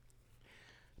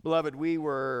Beloved, we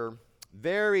were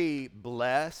very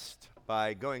blessed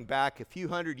by going back a few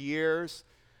hundred years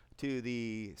to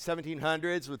the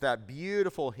 1700s with that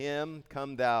beautiful hymn,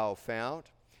 Come Thou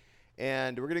Fount.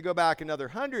 And we're going to go back another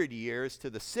 100 years to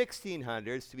the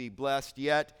 1600s to be blessed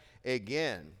yet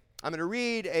again. I'm going to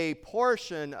read a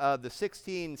portion of the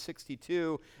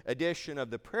 1662 edition of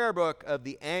the prayer book of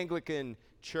the Anglican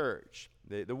Church.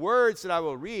 The words that I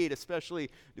will read, especially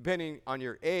depending on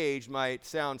your age, might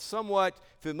sound somewhat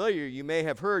familiar. You may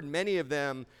have heard many of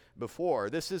them before.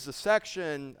 This is a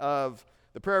section of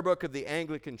the prayer book of the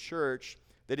Anglican Church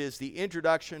that is the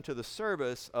introduction to the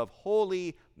service of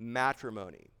holy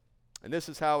matrimony. And this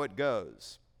is how it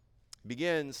goes. It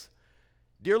begins,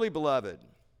 "Dearly beloved,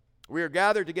 we are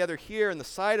gathered together here in the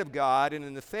sight of God and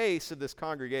in the face of this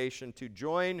congregation to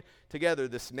join together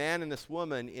this man and this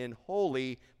woman in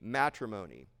holy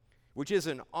matrimony, which is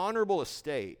an honorable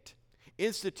estate,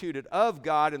 instituted of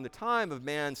God in the time of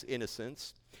man's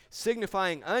innocence,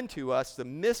 signifying unto us the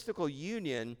mystical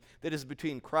union that is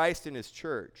between Christ and his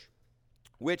church,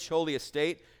 which holy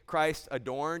estate Christ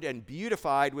adorned and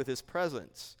beautified with his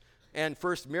presence, and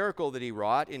first miracle that he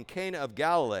wrought in Cana of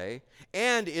Galilee,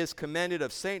 and is commended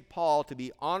of St. Paul to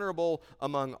be honorable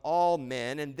among all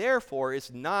men, and therefore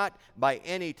is not by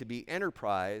any to be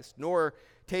enterprised, nor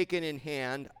taken in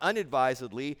hand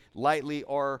unadvisedly, lightly,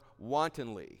 or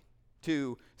wantonly,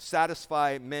 to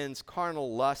satisfy men's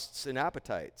carnal lusts and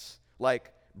appetites,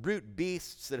 like brute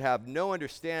beasts that have no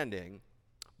understanding,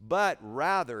 but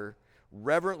rather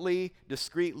reverently,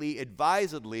 discreetly,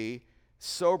 advisedly,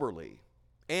 soberly,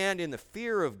 and in the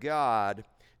fear of God,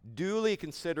 duly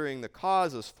considering the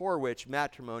causes for which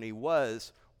matrimony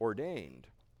was ordained.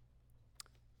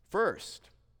 First,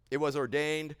 it was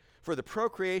ordained for the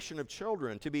procreation of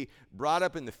children, to be brought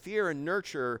up in the fear and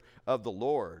nurture of the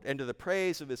Lord, and to the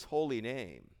praise of his holy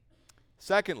name.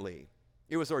 Secondly,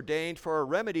 it was ordained for a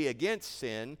remedy against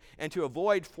sin, and to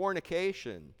avoid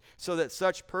fornication, so that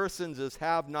such persons as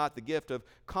have not the gift of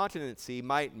continency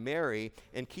might marry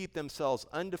and keep themselves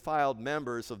undefiled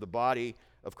members of the body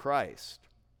of Christ.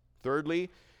 Thirdly,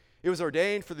 it was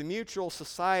ordained for the mutual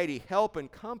society, help,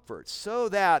 and comfort, so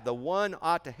that the one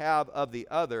ought to have of the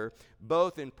other,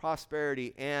 both in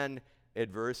prosperity and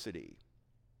adversity.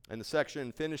 And the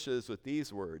section finishes with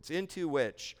these words, into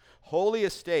which holy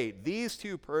estate these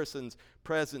two persons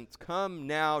present come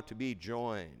now to be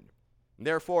joined.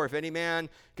 Therefore, if any man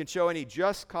can show any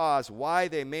just cause why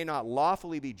they may not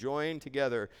lawfully be joined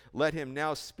together, let him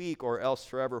now speak, or else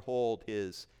forever hold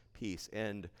his peace."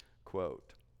 End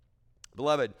quote.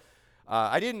 Beloved,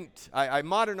 I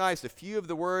modernized a few of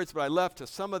the words, but I left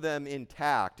some of them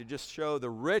intact to just show the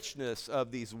richness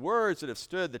of these words that have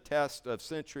stood the test of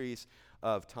centuries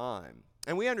of time.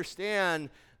 And we understand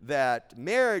that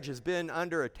marriage has been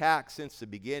under attack since the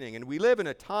beginning, and we live in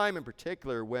a time in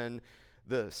particular when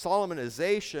the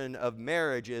Solomonization of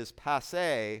marriage is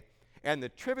passé, and the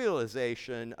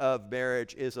trivialization of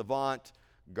marriage is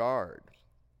avant-garde.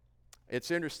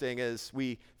 It's interesting as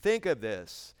we think of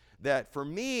this, that for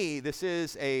me, this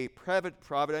is a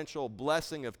providential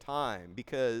blessing of time,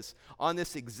 because on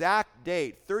this exact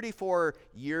date, 34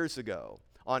 years ago,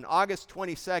 on August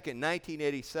 22nd,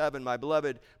 1987, my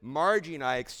beloved Margie and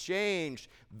I exchanged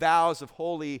vows of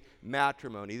holy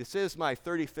matrimony. This is my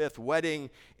 35th wedding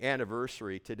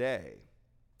anniversary today.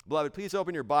 Beloved, please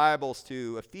open your Bibles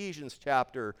to Ephesians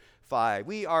chapter 5.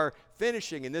 We are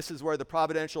finishing, and this is where the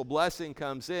providential blessing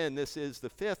comes in. This is the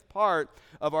fifth part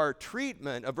of our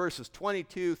treatment of verses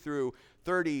 22 through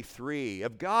 33,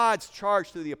 of God's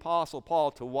charge to the Apostle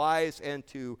Paul to wives and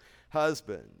to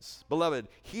husbands. Beloved,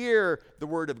 hear the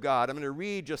word of God. I'm going to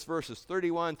read just verses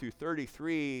 31 through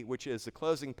 33, which is the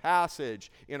closing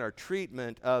passage in our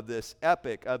treatment of this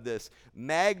epic, of this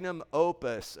magnum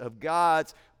opus of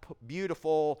God's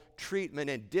beautiful treatment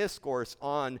and discourse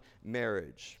on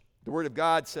marriage. The word of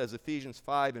God says, Ephesians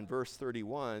 5 and verse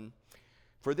 31,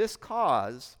 "For this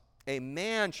cause a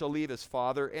man shall leave his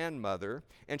father and mother,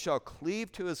 and shall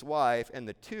cleave to his wife, and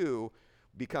the two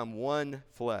become one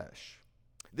flesh.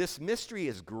 This mystery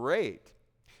is great,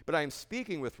 but I am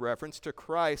speaking with reference to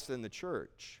Christ and the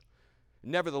church.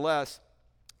 Nevertheless,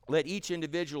 let each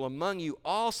individual among you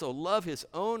also love his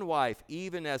own wife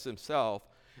even as himself,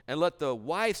 and let the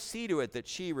wife see to it that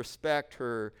she respect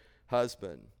her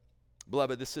husband."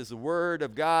 Beloved, this is the word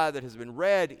of God that has been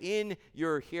read in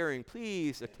your hearing.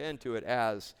 Please attend to it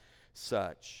as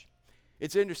such.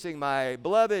 It's interesting, my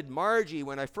beloved Margie,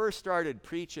 when I first started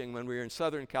preaching when we were in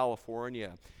Southern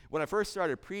California, When I first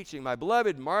started preaching, my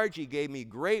beloved Margie gave me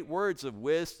great words of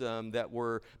wisdom that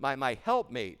were, my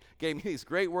helpmate gave me these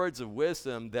great words of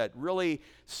wisdom that really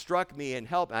struck me and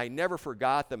helped. I never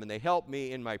forgot them, and they helped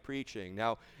me in my preaching.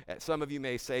 Now, some of you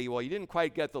may say, well, you didn't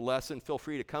quite get the lesson. Feel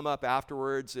free to come up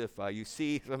afterwards if you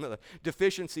see some of the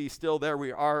deficiencies still there.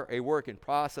 We are a work in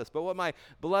process. But what my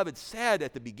beloved said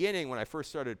at the beginning when I first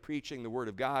started preaching the Word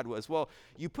of God was, well,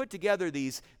 you put together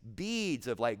these beads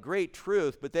of like great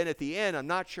truth, but then at the end, I'm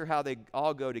not sure how they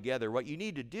all go together. What you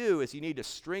need to do is you need to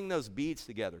string those beads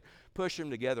together, push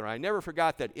them together. I never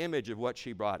forgot that image of what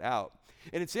she brought out.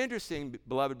 And it's interesting,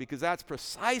 beloved, because that's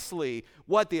precisely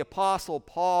what the Apostle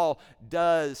Paul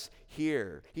does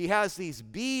here. He has these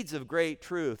beads of great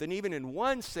truth, and even in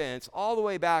one sense, all the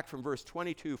way back from verse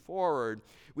 22 forward,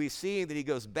 we see that he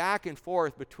goes back and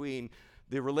forth between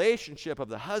the relationship of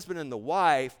the husband and the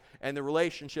wife and the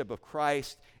relationship of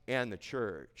Christ and the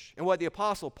church. And what the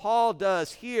Apostle Paul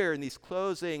does here in these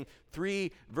closing 3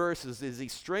 verses is he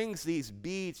strings these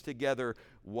beads together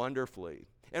wonderfully.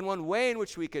 And one way in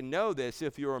which we can know this,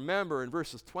 if you remember in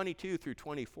verses 22 through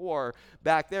 24,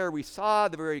 back there we saw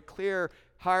the very clear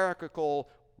hierarchical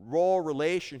role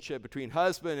relationship between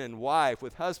husband and wife,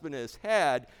 with husband as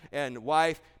head and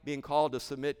wife being called to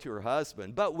submit to her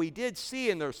husband. But we did see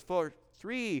in those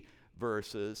 3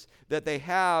 verses that they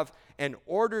have an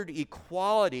ordered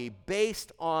equality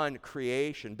based on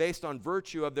creation, based on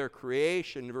virtue of their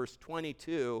creation, verse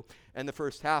 22 and the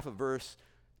first half of verse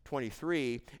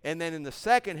 23. And then in the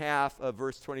second half of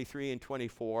verse 23 and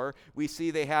 24, we see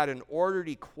they had an ordered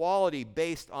equality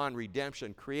based on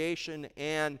redemption, creation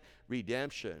and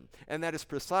redemption. And that is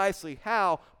precisely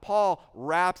how Paul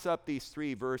wraps up these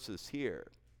 3 verses here.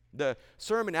 The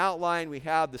sermon outline we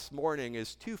have this morning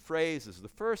is 2 phrases. The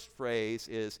first phrase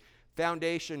is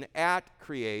foundation at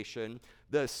creation.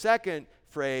 The second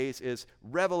phrase is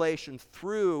revelation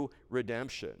through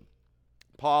redemption.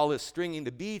 Paul is stringing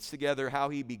the beads together, how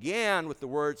he began with the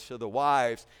words to the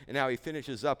wives and how he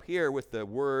finishes up here with the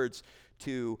words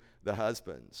to the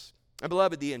husbands. And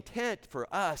beloved, the intent for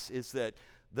us is that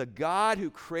the God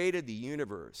who created the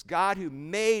universe, God who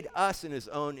made us in his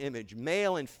own image,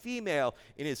 male and female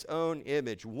in his own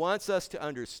image, wants us to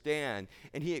understand,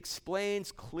 and he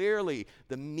explains clearly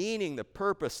the meaning, the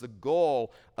purpose, the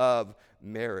goal of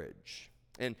marriage.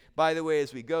 And by the way,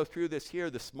 as we go through this here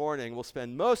this morning, we'll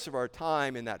spend most of our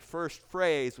time in that first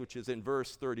phrase, which is in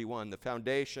verse 31, the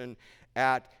foundation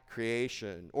at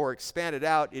creation. Or expanded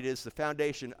out, it is the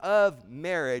foundation of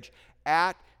marriage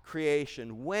at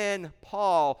creation, when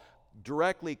Paul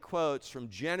directly quotes from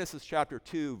Genesis chapter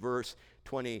 2, verse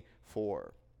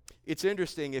 24. It's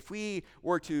interesting, if we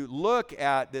were to look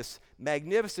at this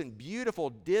magnificent, beautiful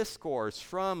discourse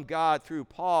from God through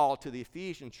Paul to the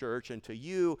Ephesian church and to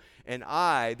you and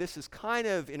I, this is kind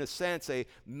of, in a sense, a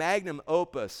magnum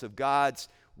opus of God's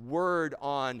word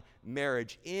on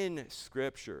marriage in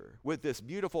Scripture, with this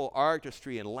beautiful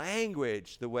artistry and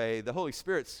language, the way the Holy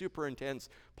Spirit superintends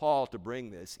Paul to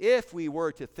bring this. If we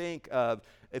were to think of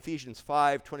Ephesians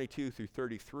 5:22 through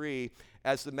 33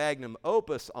 as the magnum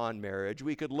opus on marriage,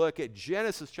 we could look at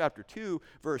Genesis chapter 2,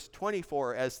 verse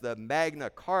 24 as the Magna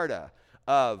Carta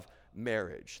of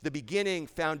marriage, the beginning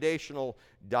foundational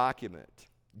document.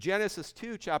 Genesis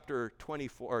 2, chapter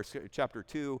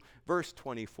 2, verse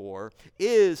 24,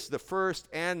 is the first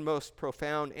and most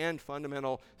profound and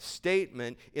fundamental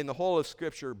statement in the whole of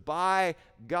Scripture by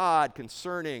God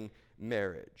concerning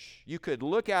marriage. You could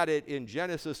look at it in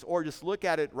Genesis or just look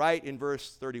at it right in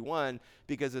verse 31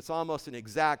 because it's almost an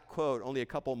exact quote, only a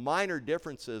couple minor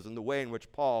differences in the way in which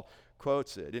Paul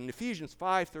quotes it. In Ephesians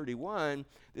 5:31,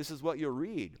 this is what you'll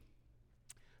read.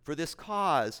 For this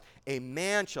cause, a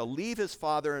man shall leave his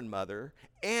father and mother,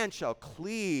 and shall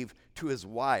cleave to his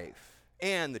wife,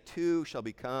 and the two shall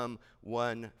become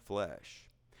one flesh.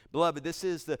 Beloved, this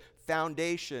is the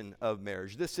foundation of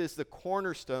marriage. This is the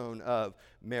cornerstone of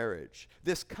marriage.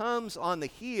 This comes on the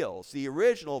heels. The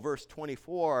original, verse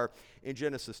 24 in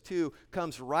Genesis 2,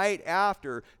 comes right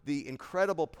after the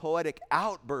incredible poetic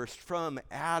outburst from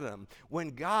Adam, when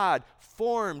God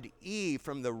formed Eve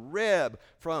from the rib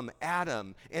from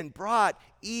Adam and brought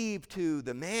Eve to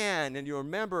the man. And you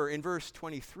remember in verse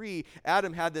 23,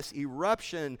 Adam had this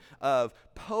eruption of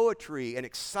poetry and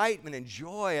excitement and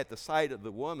joy at the sight of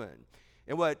the woman.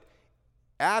 And what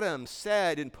Adam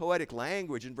said in poetic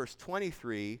language in verse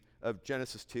 23 of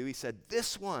Genesis 2, he said,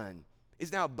 "This one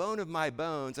is now bone of my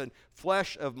bones and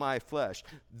flesh of my flesh.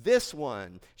 This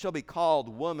one shall be called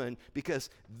woman,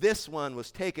 because this one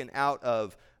was taken out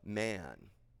of man."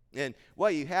 And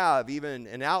what you have, even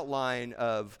an outline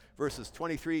of verses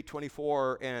 23,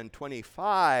 24, and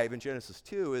 25 in Genesis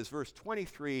 2, is verse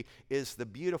 23 is the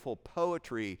beautiful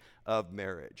poetry of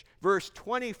marriage. Verse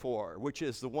 24, which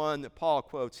is the one that Paul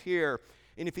quotes here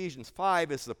in Ephesians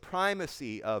 5, is the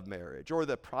primacy of marriage, or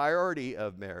the priority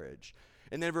of marriage.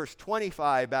 And then verse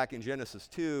 25 back in Genesis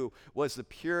 2 was the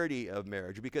purity of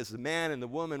marriage, because the man and the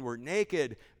woman were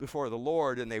naked before the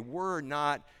Lord, and they were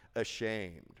not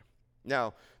ashamed.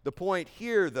 Now, the point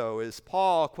here, though, is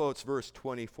Paul quotes verse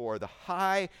 24, the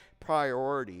high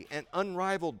priority and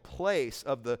unrivaled place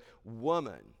of the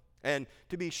woman. And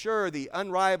to be sure, the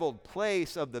unrivaled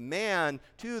place of the man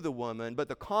to the woman, but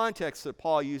the context that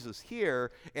Paul uses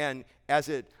here, and as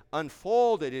it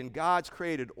unfolded in God's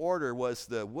created order, was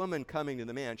the woman coming to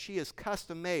the man. She is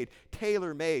custom-made,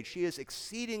 tailor-made. She is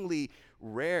exceedingly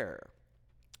rare.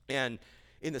 And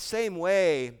in the same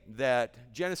way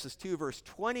that Genesis 2 verse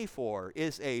 24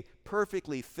 is a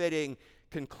perfectly fitting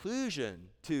conclusion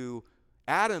to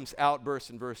Adam's outburst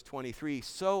in verse 23,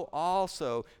 so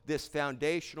also this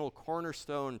foundational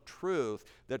cornerstone truth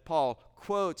that Paul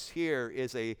quotes here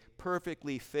is a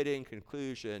perfectly fitting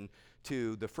conclusion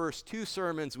to the first two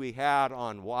sermons we had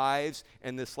on wives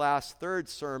and this last third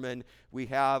sermon we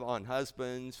have on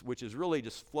husbands, which is really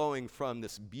just flowing from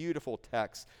this beautiful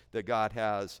text that God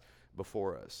has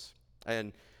before us.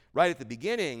 And right at the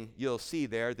beginning, you'll see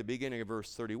there, at the beginning of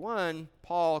verse 31,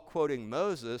 Paul, quoting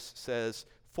Moses, says,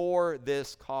 "For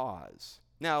this cause."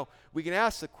 Now, we can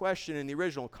ask the question in the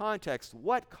original context,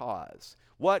 what cause?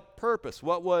 What purpose?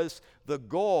 What was the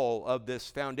goal of this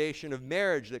foundation of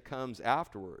marriage that comes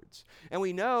afterwards? And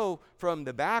we know from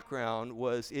the background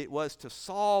it was to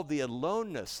solve the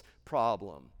aloneness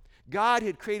problem. God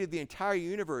had created the entire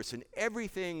universe and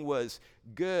everything was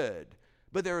good.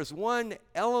 But there was one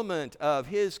element of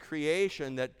his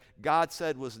creation that God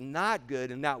said was not good,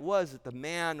 and that was that the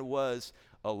man was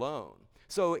alone.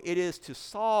 So it is to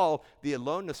solve the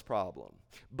aloneness problem.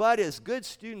 But as good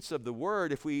students of the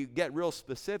word, if we get real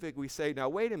specific, we say, now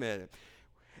wait a minute.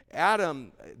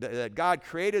 God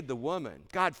created the woman.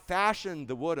 God fashioned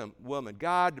the woman.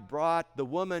 God brought the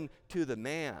woman to the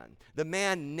man. The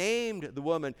man named the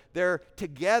woman. They're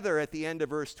together at the end of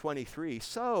verse 23.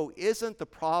 So isn't the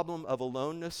problem of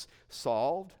aloneness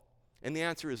solved? And the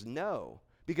answer is no,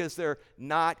 because they're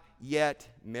not yet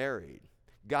married.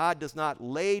 God does not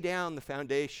lay down the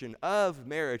foundation of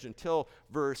marriage until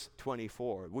verse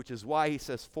 24, which is why he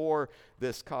says, "For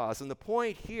this cause." And the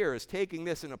point here is taking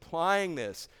this and applying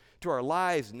this to our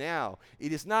lives now.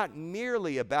 It is not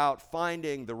merely about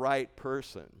finding the right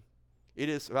person. It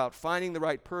is about finding the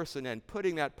right person and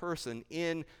putting that person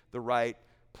in the right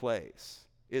place,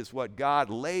 is what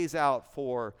God lays out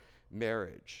for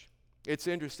marriage. It's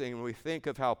interesting when we think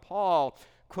of how Paul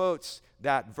quotes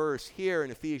that verse here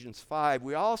in Ephesians 5.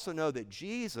 We also know that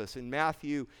Jesus in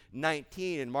Matthew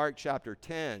 19 and Mark chapter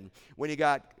 10, when he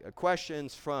got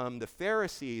questions from the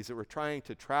Pharisees that were trying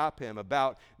to trap him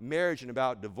about marriage and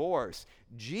about divorce,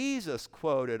 Jesus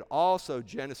quoted also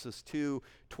Genesis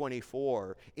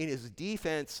 2:24 in his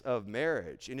defense of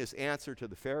marriage, in his answer to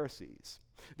the Pharisees.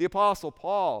 The Apostle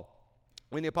Paul,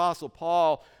 when the Apostle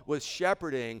Paul was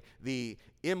shepherding the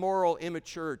immoral,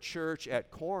 immature church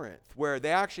at Corinth, where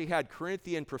they actually had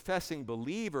Corinthian professing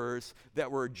believers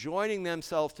that were joining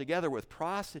themselves together with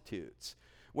prostitutes.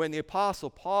 When the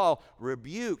Apostle Paul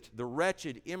rebuked the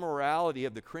wretched immorality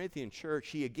of the Corinthian church,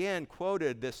 he again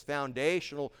quoted this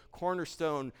foundational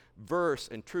cornerstone verse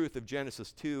and truth of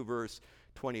Genesis 2, verse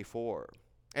 24.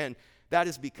 And that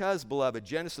is because, beloved,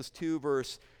 Genesis 2,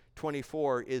 verse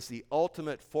 24 is the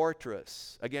ultimate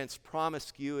fortress against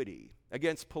promiscuity,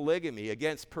 against polygamy,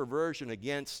 against perversion,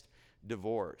 against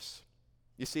divorce.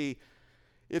 You see,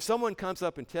 if someone comes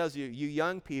up and tells you, you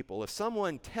young people, if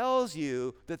someone tells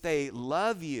you that they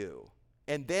love you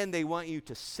and then they want you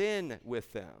to sin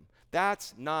with them,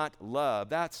 that's not love,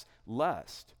 that's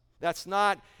lust. That's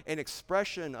not an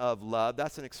expression of love,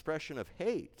 that's an expression of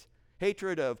hate.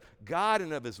 Hatred of God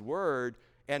and of his word,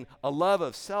 and a love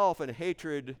of self and a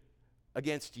hatred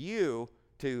against you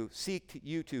to seek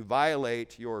you to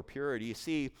violate your purity. You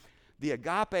see, the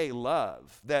agape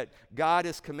love that God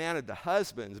has commanded the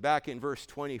husbands back in verse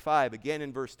 25, again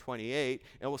in verse 28,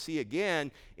 and we'll see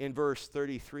again in verse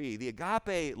 33. The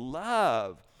agape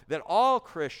love that all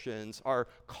Christians are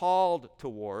called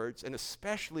towards, and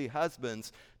especially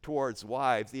husbands towards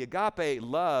wives. The agape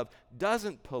love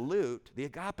doesn't pollute. The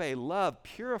agape love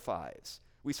purifies.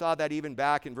 We saw that even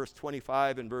back in verse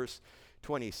 25 and verse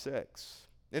 26.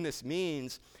 And this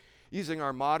means, using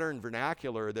our modern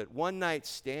vernacular, that one-night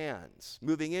stands,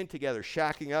 moving in together,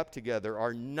 shacking up together,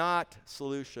 are not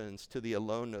solutions to the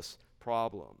aloneness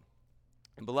problem.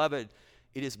 And beloved,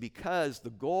 it is because the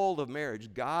goal of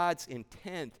marriage, God's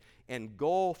intent and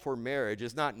goal for marriage,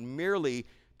 is not merely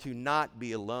to not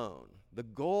be alone. The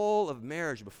goal of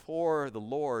marriage before the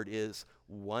Lord is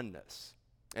oneness.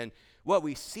 And what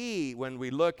we see when we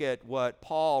look at what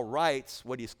Paul writes,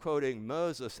 what he's quoting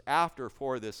Moses after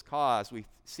for this cause, we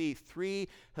see three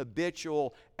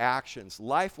habitual actions,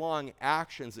 lifelong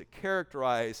actions that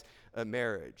characterize a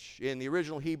marriage. In the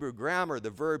original Hebrew grammar, the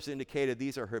verbs indicated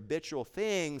these are habitual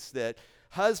things that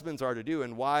husbands are to do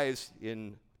and wives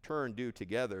in turn do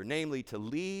together, namely to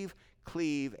leave,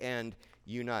 cleave, and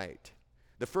unite.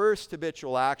 The first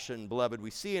habitual action, beloved,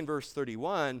 we see in verse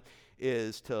 31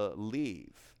 is to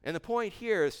leave. And the point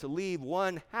here is to leave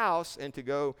one house and to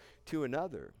go to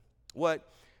another. What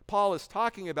Paul is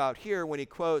talking about here when he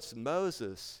quotes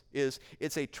Moses is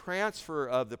it's a transfer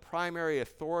of the primary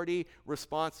authority,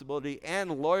 responsibility,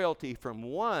 and loyalty from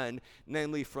one,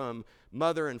 namely from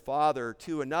mother and father,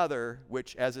 to another,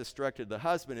 which as it's directed the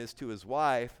husband is to his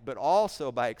wife, but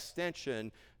also by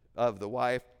extension of the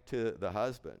wife to the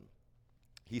husband.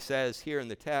 He says here in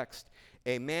the text,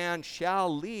 a man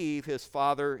shall leave his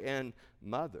father and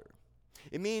mother.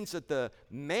 It means that the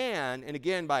man, and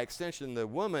again by extension the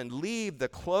woman, leave the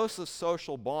closest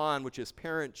social bond, which is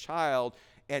parent-child,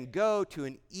 and go to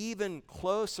an even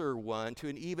closer one, to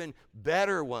an even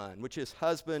better one, which is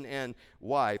husband and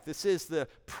wife. This is the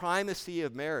primacy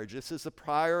of marriage. This is the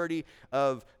priority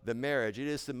of the marriage. It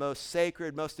is the most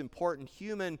sacred, most important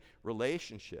human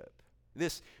relationship.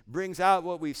 This brings out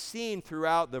what we've seen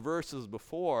throughout the verses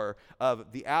before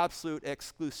of the absolute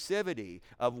exclusivity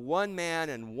of one man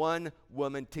and one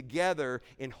woman together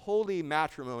in holy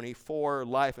matrimony for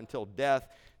life until death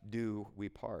do we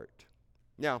part.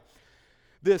 Now,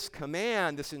 this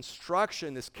command, this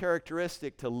instruction, this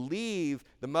characteristic to leave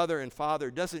the mother and father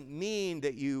doesn't mean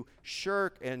that you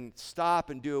shirk and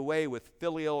stop and do away with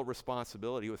filial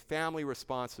responsibility, with family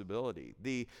responsibility.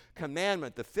 The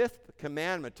commandment, the fifth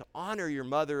commandment to honor your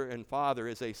mother and father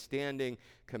is a standing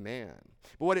command.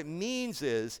 But what it means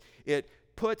is it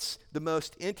puts the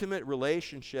most intimate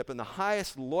relationship and the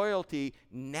highest loyalty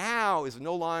now is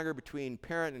no longer between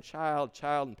parent and child,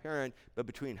 child and parent, but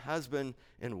between husband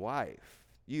and wife.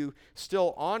 You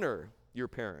still honor your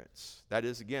parents. That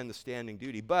is, again, the standing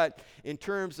duty. But in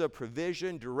terms of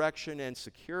provision, direction, and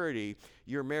security,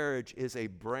 your marriage is a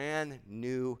brand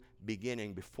new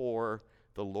beginning before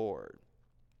the Lord.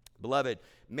 Beloved,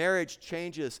 marriage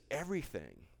changes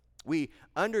everything. We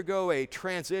undergo a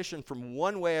transition from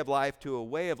one way of life to a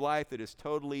way of life that is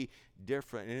totally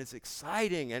different, and it's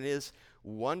exciting and is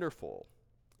wonderful.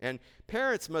 And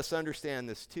parents must understand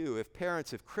this too. If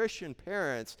Christian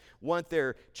parents want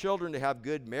their children to have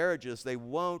good marriages, they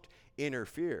won't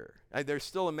interfere. And there's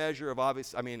still a measure of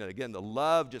again, the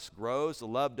love just grows. The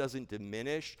love doesn't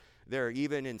diminish. There are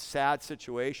even in sad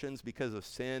situations because of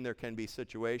sin, there can be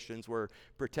situations where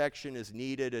protection is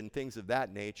needed and things of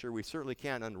that nature. We certainly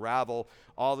can't unravel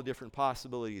all the different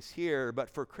possibilities here, but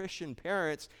for Christian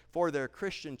parents, for their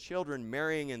Christian children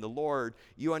marrying in the Lord,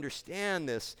 you understand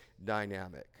this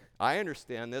dynamic. I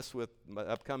understand this with my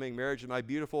upcoming marriage of my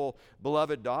beautiful,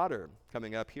 beloved daughter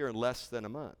coming up here in less than a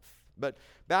month. But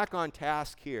back on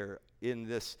task here in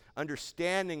this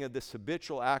understanding of this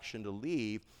habitual action to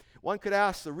leave, one could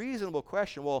ask the reasonable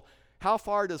question, well, how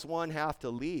far does one have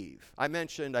to leave? I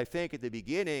mentioned, I think at the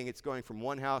beginning, it's going from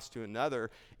one house to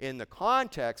another. In the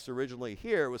context originally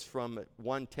here, it was from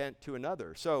one tent to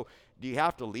another. So do you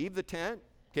have to leave the tent?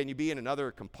 Can you be in another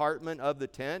compartment of the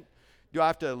tent? Do I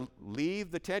have to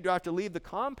leave the tent? Do I have to leave the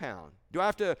compound? Do I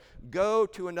have to go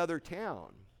to another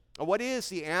town? What is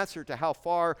the answer to how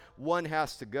far one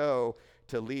has to go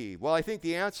to leave? Well, I think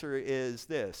the answer is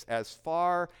this: as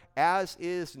far as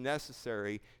is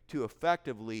necessary to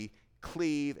effectively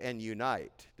cleave and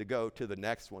unite, to go to the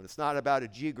next one. It's not about a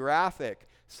geographic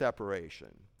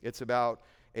separation. It's about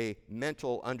a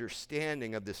mental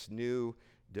understanding of this new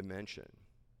dimension.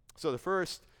 So the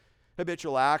first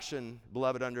habitual action,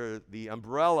 beloved, under the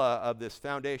umbrella of this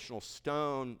foundational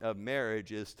stone of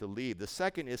marriage is to leave. The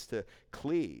second is to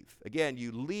cleave. Again,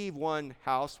 you leave one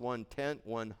house, one tent,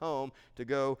 one home to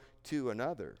go to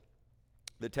another.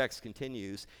 The text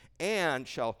continues, and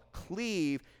shall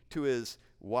cleave to his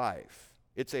wife.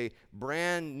 It's a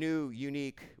brand new,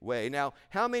 unique way. Now,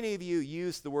 how many of you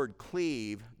used the word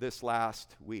cleave this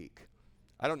last week?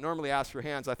 I don't normally ask for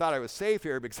hands. I thought I was safe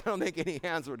here because I don't think any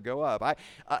hands would go up.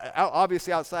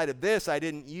 Obviously, outside of this, I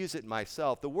didn't use it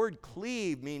myself. The word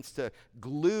cleave means to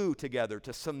glue together,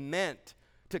 to cement,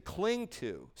 to cling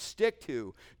to, stick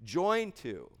to, join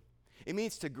to. It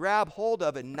means to grab hold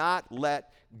of and not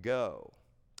let go.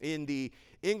 In the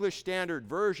English Standard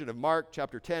Version of Mark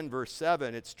chapter 10, verse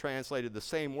 7, it's translated, the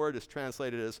same word is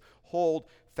translated as hold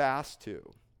fast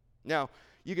to. Now,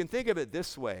 you can think of it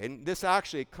this way, and this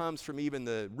actually comes from even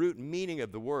the root meaning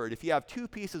of the word. If you have two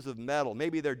pieces of metal,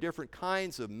 maybe they're different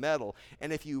kinds of metal,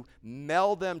 and if you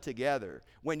meld them together,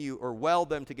 when you weld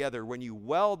them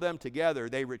together,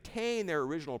 they retain their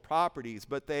original properties,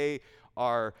 but they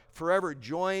are forever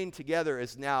joined together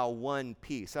as now one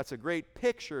piece. That's a great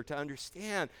picture to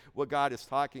understand what God is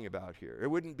talking about here. It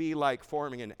wouldn't be like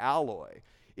forming an alloy.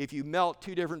 If you melt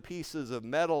two different pieces of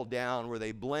metal down where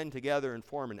they blend together and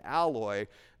form an alloy,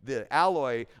 the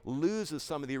alloy loses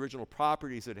some of the original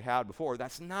properties it had before.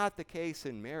 That's not the case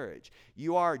in marriage.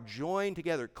 You are joined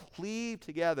together, cleaved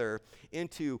together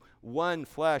into one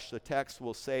flesh, the text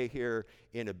will say here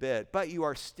in a bit. But you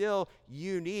are still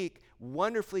unique,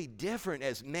 wonderfully different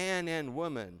as man and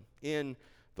woman in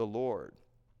the Lord.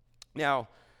 Now,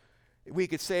 we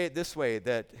could say it this way,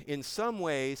 that in some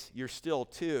ways you're still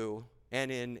two, and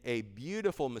in a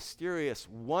beautiful, mysterious,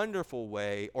 wonderful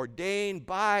way, ordained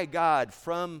by God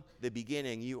from the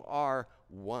beginning, you are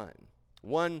one.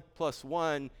 1 +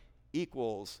 1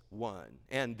 = 1.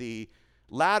 And the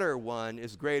latter one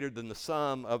is greater than the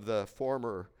sum of the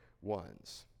former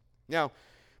ones. Now,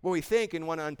 when we think and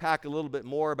want to unpack a little bit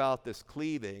more about this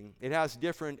cleaving, it has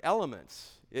different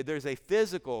elements. There's a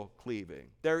physical cleaving.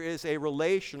 There is a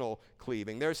relational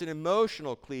cleaving. There's an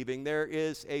emotional cleaving. There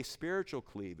is a spiritual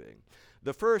cleaving.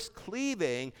 The first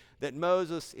cleaving that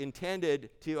Moses intended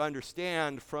to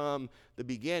understand from the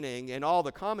beginning, and all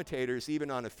the commentators,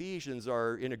 even on Ephesians,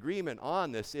 are in agreement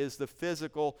on this, is the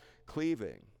physical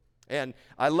cleaving. And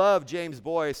I love James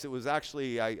Boyce. It was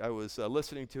actually, I was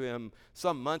listening to him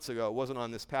some months ago. It wasn't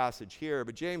on this passage here,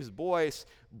 but James Boyce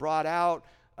brought out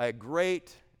a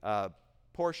great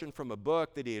portion from a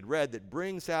book that he had read that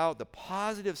brings out the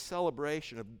positive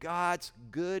celebration of God's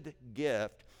good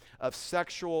gift of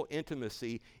sexual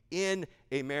intimacy in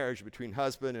a marriage between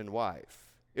husband and wife.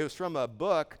 It was from a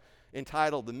book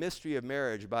entitled The Mystery of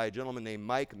Marriage by a gentleman named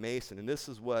Mike Mason, and this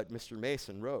is what Mr.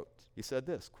 Mason wrote. He said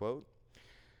this, quote,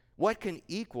 "What can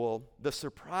equal the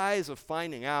surprise of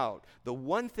finding out the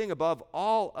one thing above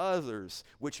all others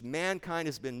which mankind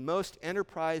has been most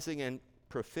enterprising and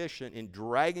proficient in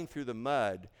dragging through the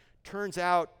mud turns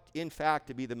out, in fact,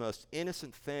 to be the most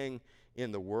innocent thing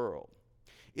in the world?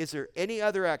 Is there any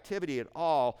other activity at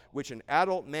all which an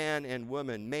adult man and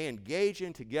woman may engage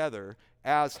in together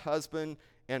as husband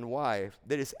and wife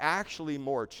that is actually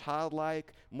more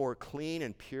childlike, more clean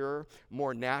and pure,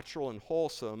 more natural and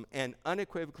wholesome, and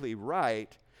unequivocally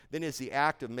right than is the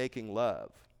act of making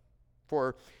love?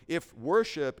 For if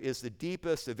worship is the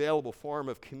deepest available form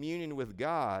of communion with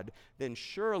God, then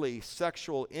surely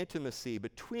sexual intimacy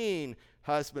between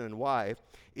husband and wife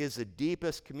is the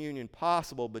deepest communion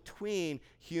possible between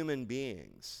human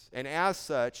beings. And as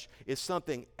such, is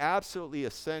something absolutely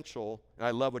essential, and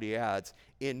I love what he adds,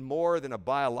 in more than a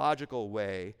biological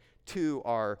way to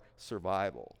our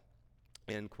survival."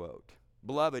 End quote.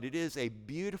 Beloved, it is a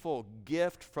beautiful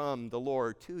gift from the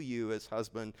Lord to you as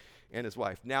husband and as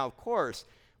wife. Now, of course,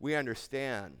 we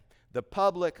understand the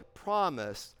public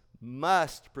promise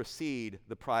must precede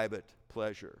the private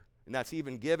pleasure. And that's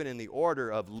even given in the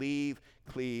order of leave,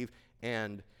 cleave,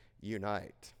 and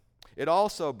unite. It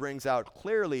also brings out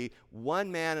clearly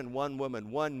one man and one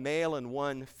woman, one male and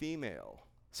one female.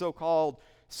 So-called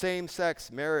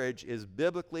same-sex marriage is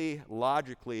biblically,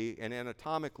 logically, and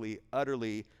anatomically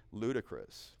utterly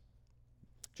ludicrous.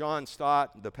 John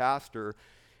Stott, the pastor,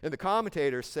 and the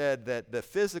commentator said that the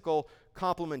physical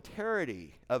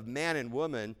complementarity of man and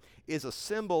woman is a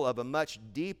symbol of a much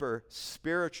deeper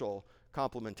spiritual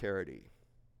complementarity.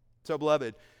 So,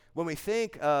 beloved, when we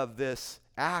think of this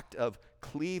act of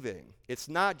cleaving, it's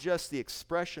not just the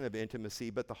expression of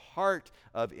intimacy, but the heart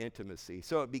of intimacy.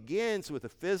 So it begins with the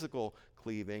physical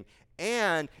cleaving,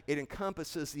 and it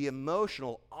encompasses the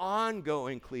emotional,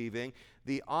 ongoing cleaving,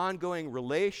 the ongoing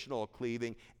relational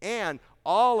cleaving, and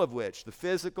all of which, the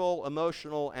physical,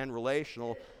 emotional, and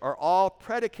relational, are all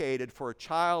predicated for a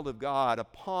child of God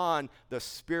upon the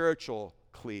spiritual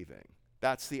cleaving.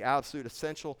 That's the absolute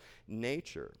essential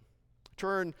nature.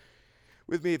 Turn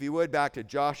with me, if you would, back to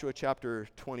Joshua chapter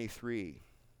 23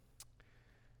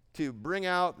 to bring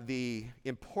out the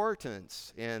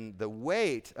importance and the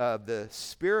weight of the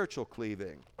spiritual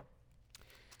cleaving.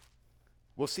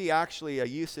 We'll see actually a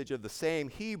usage of the same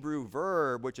Hebrew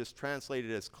verb, which is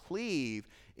translated as cleave,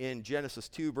 in Genesis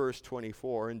 2, verse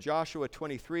 24. In Joshua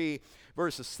 23,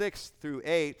 verses 6 through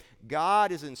 8,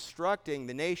 God is instructing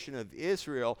the nation of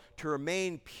Israel to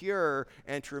remain pure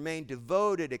and to remain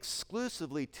devoted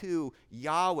exclusively to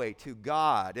Yahweh, to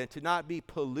God, and to not be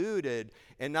polluted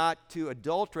and not to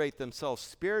adulterate themselves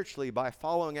spiritually by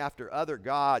following after other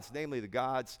gods, namely the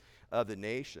gods of the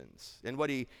nations. And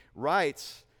what he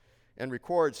writes and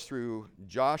records through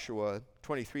Joshua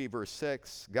 23, verse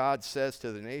 6, God says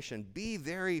to the nation, "Be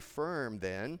very firm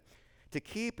then to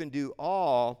keep and do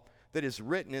all that is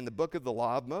written in the book of the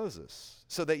law of Moses,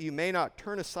 so that you may not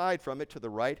turn aside from it to the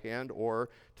right hand or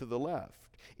to the left,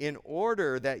 in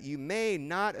order that you may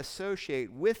not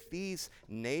associate with these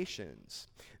nations,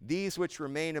 these which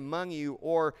remain among you,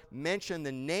 or mention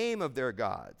the name of their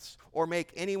gods, or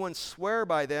make anyone swear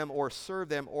by them, or serve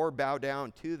them, or bow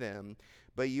down to them.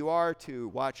 But you are to,"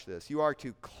 watch this, "you are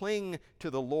to cling to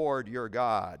the Lord your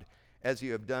God, as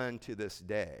you have done to this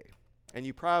day." And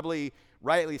you probably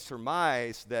rightly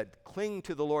surmise that cling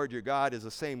to the Lord your God is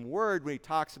the same word when he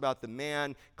talks about the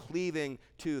man cleaving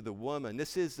to the woman.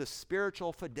 This is the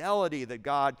spiritual fidelity that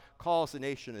God calls the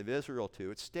nation of Israel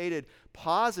to. It's stated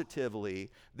positively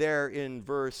there in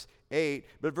verse 8,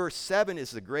 but verse 7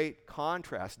 is the great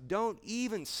contrast. Don't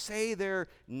even say their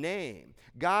name.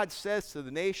 God says to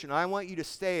the nation, "I want you to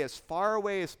stay as far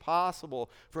away as possible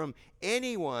from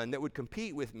anyone that would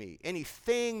compete with me,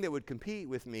 anything that would compete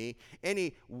with me,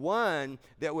 anyone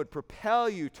that would propel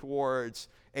you towards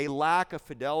a lack of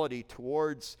fidelity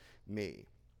towards me."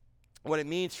 What it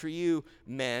means for you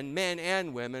men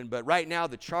and women, but right now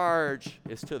the charge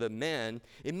is to the men.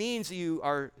 It means you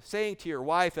are saying to your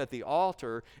wife at the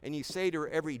altar, and you say to her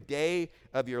every day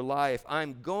of your life,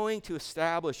 "I'm going to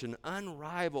establish an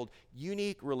unrivaled,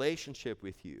 unique relationship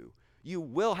with you. You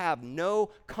will have no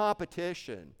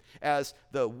competition as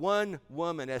the one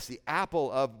woman, as the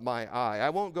apple of my eye.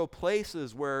 I won't go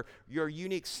places where your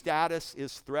unique status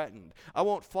is threatened. I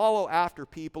won't follow after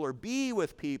people or be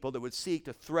with people that would seek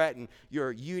to threaten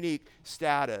your unique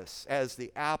status as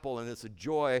the apple and as the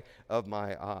joy of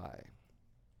my eye."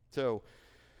 So,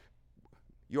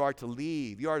 you are to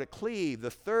leave, you are to cleave. The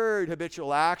third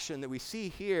habitual action that we see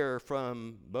here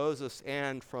from Moses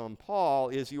and from Paul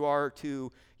is you are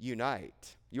to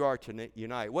unite. You are to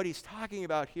unite. What he's talking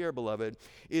about here, beloved,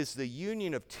 is the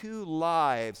union of two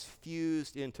lives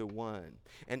fused into one,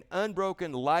 an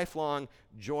unbroken, lifelong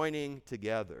joining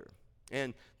together.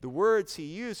 And the words he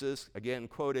uses, again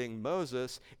quoting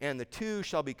Moses, "and the two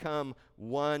shall become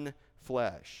one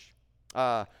flesh."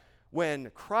 When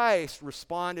Christ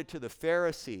responded to the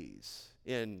Pharisees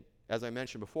as I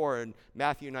mentioned before, in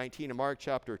Matthew 19 and Mark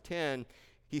chapter 10,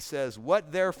 he says,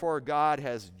 "What therefore God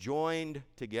has joined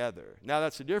together." Now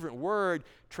that's a different word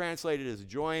translated as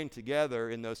joined together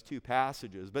in those two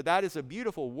passages, but that is a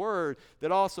beautiful word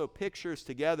that also pictures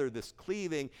together this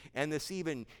cleaving and this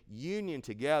even union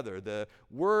together. The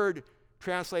word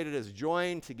translated as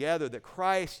joined together that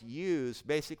Christ used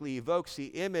basically evokes the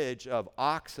image of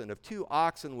oxen, of two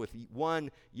oxen with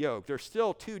one yoke. They're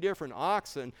still two different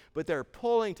oxen, but they're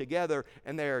pulling together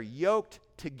and they are yoked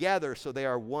together, so they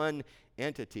are one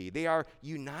entity. They are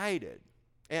united.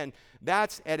 And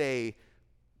that's at a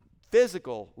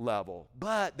physical level,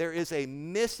 but there is a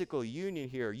mystical union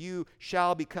here. You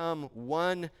shall become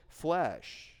one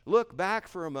flesh. Look back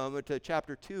for a moment to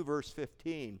chapter 2, verse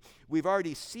 15. We've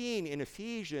already seen in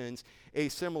Ephesians a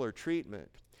similar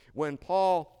treatment. When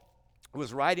Paul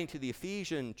was writing to the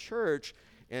Ephesian church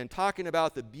and talking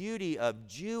about the beauty of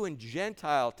Jew and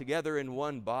Gentile together in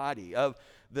one body, of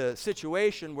the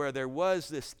situation where there was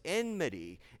this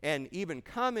enmity, and even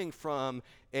coming from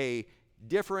a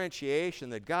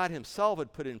differentiation that God himself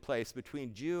had put in place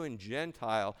between Jew and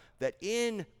Gentile, that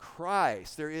in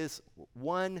Christ there is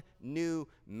one new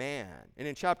man. And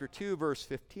in chapter 2, verse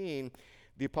 15,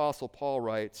 the Apostle Paul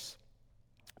writes,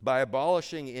 "By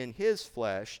abolishing in his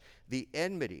flesh the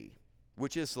enmity,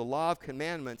 which is the law of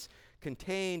commandments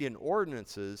contained in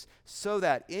ordinances, so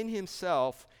that in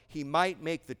himself he might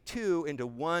make the two into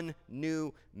one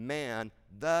new man,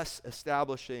 thus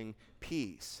establishing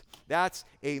peace." That's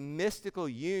a mystical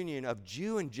union of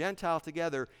Jew and Gentile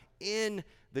together in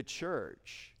the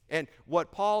church. And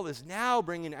what Paul is now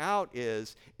bringing out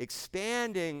is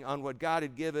expanding on what God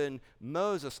had given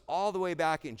Moses all the way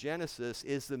back in Genesis,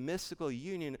 is the mystical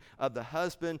union of the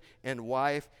husband and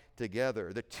wife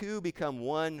together. The two become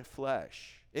one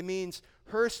flesh. It means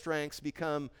her strengths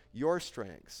become your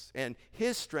strengths, and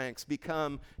his strengths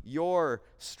become your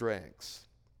strengths.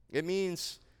 It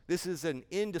means this is an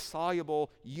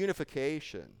indissoluble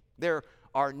unification. There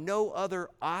are no other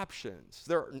options.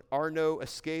 There are no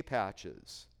escape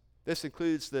hatches. This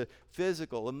includes the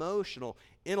physical, emotional,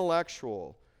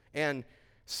 intellectual, and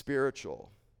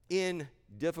spiritual, in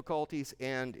difficulties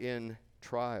and in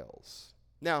trials.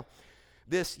 Now,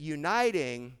 this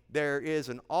uniting, there is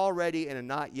an already and a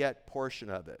not yet portion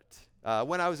of it.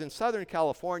 When I was in Southern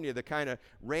California, the kind of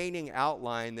reigning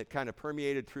outline that kind of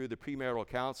permeated through the premarital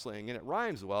counseling, and it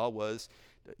rhymes well, was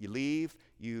you leave,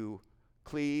 you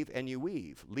cleave, and you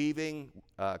weave. Leaving,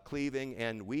 cleaving,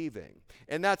 and weaving.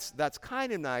 And that's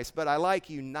kind of nice, but I like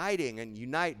uniting and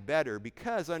unite better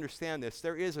because, understand this,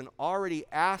 there is an already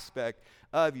aspect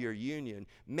of your union.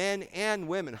 Men and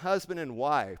women, husband and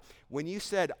wife, when you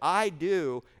said, I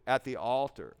do, at the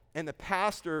altar, and the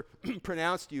pastor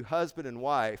pronounced you husband and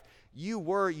wife, you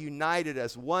were united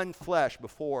as one flesh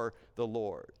before the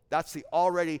Lord. That's the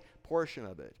already portion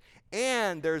of it.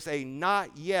 And there's a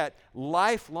not yet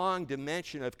lifelong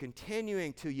dimension of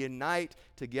continuing to unite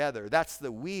together. That's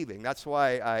the weaving. That's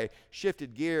why I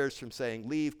shifted gears from saying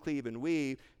leave, cleave, and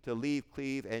weave to leave,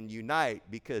 cleave, and unite,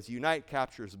 because unite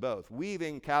captures both.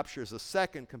 Weaving captures the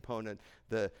second component,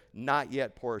 the not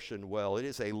yet portion well. It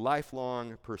is a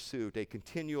lifelong pursuit, a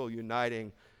continual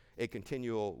uniting, a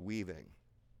continual weaving.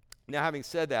 Now, having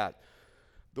said that,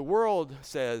 the world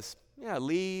says, yeah,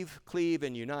 leave, cleave,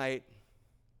 and unite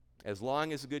as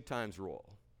long as the good times roll,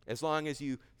 as long as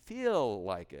you feel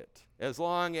like it, as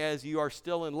long as you are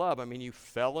still in love. I mean, you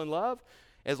fell in love,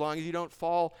 as long as you don't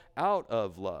fall out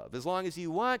of love, as long as you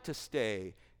want to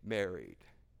stay married.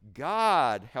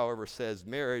 God, however, says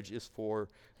marriage is for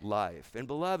life. And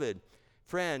beloved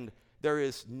friend, there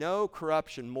is no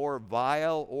corruption more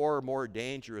vile or more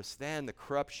dangerous than the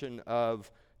corruption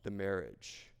of the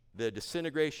marriage. The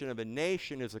disintegration of a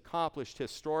nation is accomplished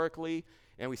historically,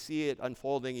 and we see it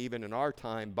unfolding even in our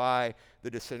time by the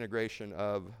disintegration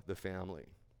of the family.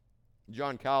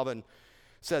 John Calvin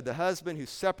said, the husband who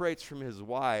separates from his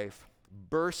wife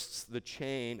bursts the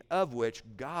chain of which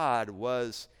God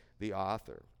was the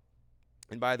author.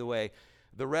 And by the way,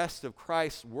 the rest of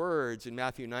Christ's words in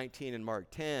Matthew 19 and Mark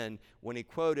 10, when he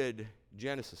quoted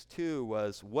Genesis 2,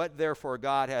 was, what therefore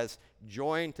God has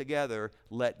joined together,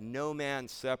 let no man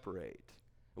separate.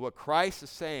 What Christ is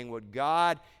saying, what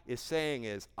God is saying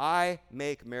is, I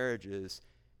make marriages,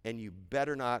 and you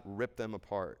better not rip them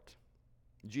apart.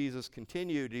 Jesus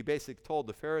continued, he basically told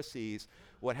the Pharisees,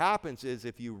 what happens is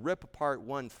if you rip apart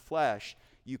one flesh,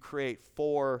 you create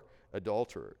 4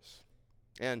 adulterers.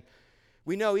 And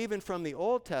we know even from the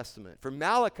Old Testament, from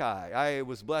Malachi, I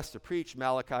was blessed to preach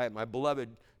Malachi at my beloved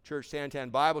church,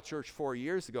 Santan Bible Church, 4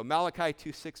 years ago. Malachi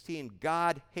 2:16,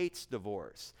 God hates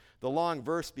divorce. The long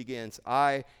verse begins,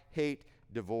 I hate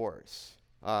divorce.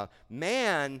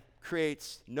 Man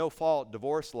creates no-fault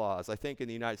divorce laws. I think in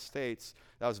the United States,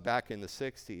 that was back in the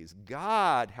 60s.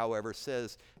 God, however,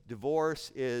 says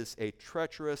divorce is a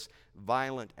treacherous,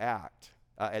 violent act.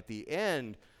 At the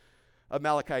end of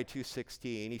Malachi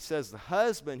 2:16, he says the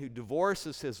husband who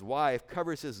divorces his wife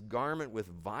covers his garment with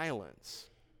violence.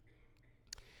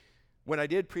 When I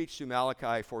did preach to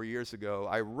Malachi 4 years ago,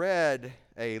 I read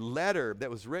a letter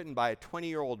that was written by a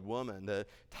 20-year-old woman. The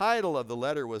title of the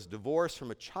letter was Divorce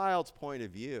from a Child's Point of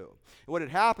View. And what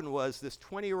had happened was this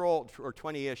 20-year-old or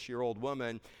 20-ish-year-old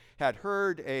woman had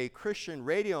heard a Christian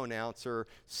radio announcer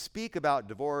speak about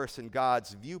divorce and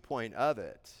God's viewpoint of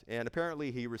it. And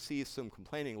apparently he received some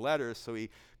complaining letters, so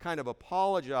he kind of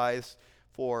apologized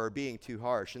for being too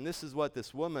harsh. And this is what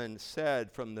this woman said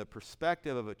from the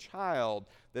perspective of a child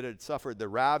that had suffered the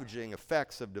ravaging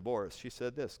effects of divorce. She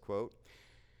said this, quote,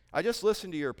 I just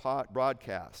listened to your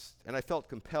broadcast, and I felt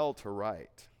compelled to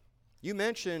write. You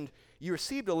mentioned you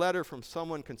received a letter from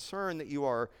someone concerned that you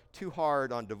are too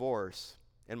hard on divorce,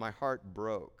 and my heart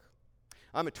broke.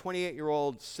 I'm a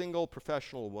 28-year-old single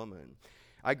professional woman.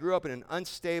 I grew up in an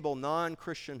unstable,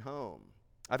 non-Christian home.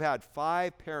 I've had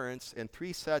 5 parents and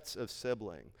 3 sets of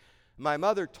siblings. My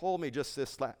mother told me just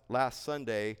this last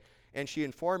Sunday, and she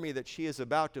informed me that she is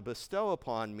about to bestow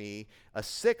upon me a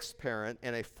 6th parent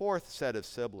and a 4th set of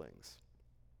siblings.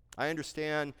 I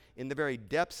understand in the very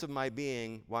depths of my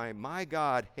being why my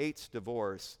God hates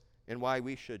divorce and why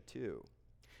we should too.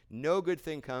 No good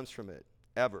thing comes from it,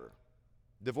 ever.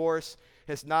 Divorce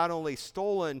has not only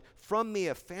stolen from me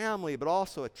a family, but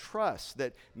also a trust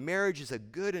that marriage is a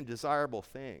good and desirable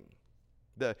thing.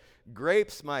 The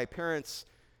grapes my parents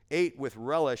ate with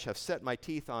relish have set my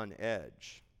teeth on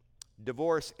edge.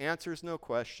 Divorce answers no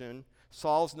question,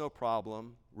 solves no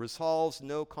problem, resolves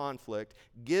no conflict,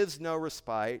 gives no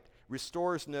respite,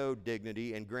 restores no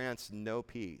dignity, and grants no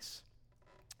peace.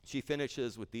 She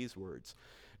finishes with these words.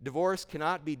 Divorce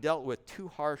cannot be dealt with too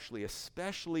harshly,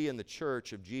 especially in the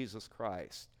church of Jesus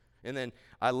Christ. And then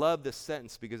I love this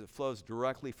sentence because it flows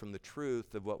directly from the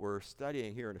truth of what we're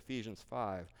studying here in Ephesians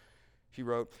 5. She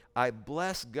wrote, I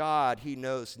bless God he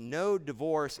knows no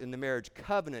divorce in the marriage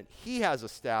covenant he has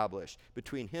established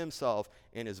between himself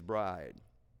and his bride.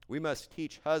 We must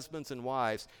teach husbands and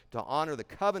wives to honor the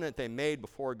covenant they made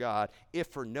before God, if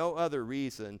for no other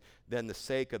reason than the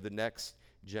sake of the next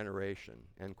generation,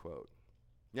 end quote.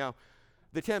 Now,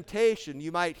 the temptation,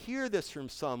 you might hear this from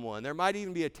someone. There might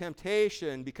even be a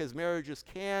temptation because marriages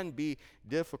can be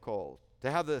difficult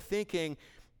to have the thinking,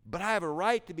 but I have a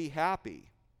right to be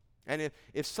happy. And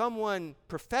if someone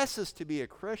professes to be a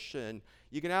Christian,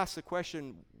 you can ask the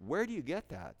question, where do you get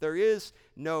that?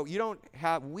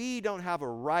 We don't have a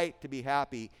right to be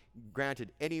happy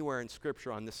granted anywhere in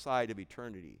Scripture on this side of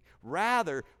eternity.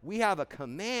 Rather, we have a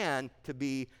command to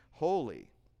be holy.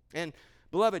 And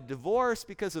beloved, divorce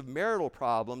because of marital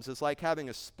problems is like having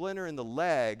a splinter in the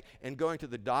leg and going to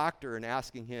the doctor and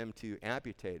asking him to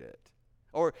amputate it.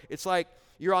 Or it's like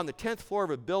you're on the 10th floor of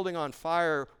a building on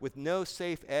fire with no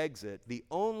safe exit. The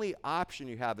only option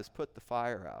you have is put the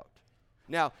fire out.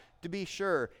 Now, to be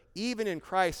sure, even in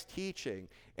Christ's teaching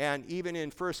and even in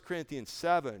 1 Corinthians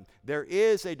 7, there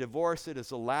is a divorce that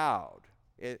is allowed.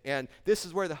 And this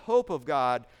is where the hope of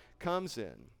God comes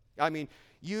in. I mean,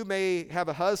 you may have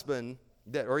a husband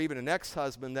or even an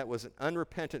ex-husband that was an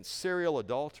unrepentant serial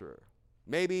adulterer.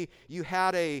 Maybe you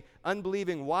had an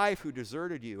unbelieving wife who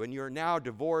deserted you, and you are now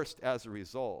divorced as a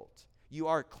result. You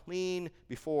are clean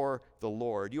before the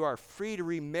Lord. You are free to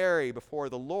remarry before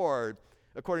the Lord,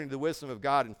 according to the wisdom of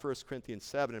God in 1 Corinthians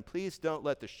 7. And please don't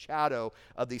let the shadow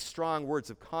of these strong words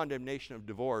of condemnation of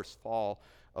divorce fall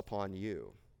upon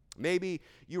you. Maybe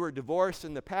you were divorced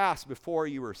in the past before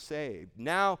you were saved.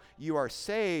 Now you are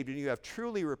saved and you have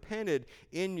truly repented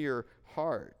in your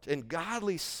heart. And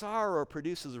godly sorrow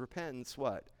produces repentance,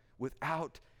 what?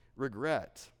 Without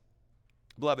regret.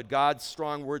 Beloved, God's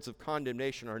strong words of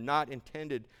condemnation are not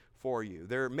intended for you.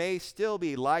 There may still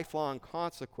be lifelong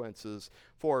consequences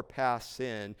for past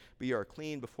sin, but you are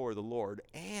clean before the Lord.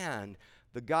 And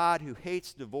the God who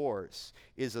hates divorce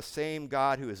is the same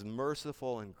God who is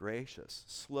merciful and gracious,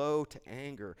 slow to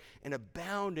anger, and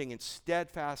abounding in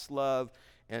steadfast love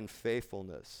and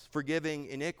faithfulness, forgiving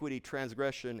iniquity,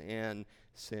 transgression, and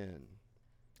sin.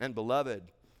 And beloved,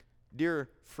 dear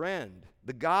friend,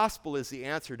 the gospel is the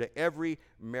answer to every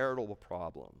marital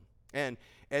problem. And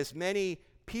as many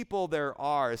people there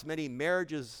are, as many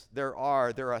marriages there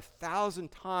are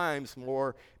 1,000 times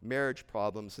more marriage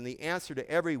problems. And the answer to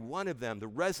every one of them, the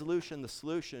resolution, the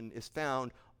solution, is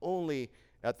found only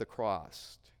at the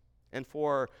cross. And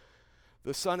for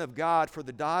the Son of God, for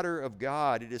the daughter of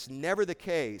God, it is never the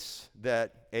case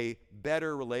that a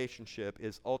better relationship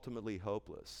is ultimately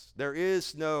hopeless. There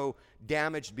is no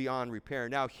damage beyond repair.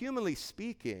 Now, humanly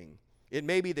speaking, it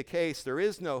may be the case there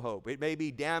is no hope. It may be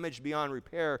damaged beyond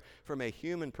repair from a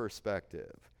human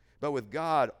perspective. But with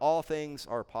God, all things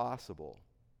are possible.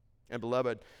 And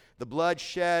beloved, the blood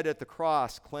shed at the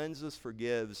cross cleanses,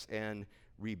 forgives, and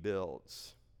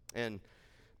rebuilds. And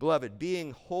beloved,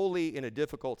 being holy in a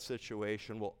difficult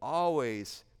situation will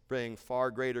always bring far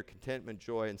greater contentment,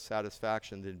 joy, and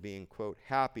satisfaction than being, quote,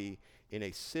 happy in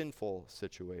a sinful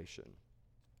situation.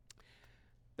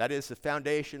 That is the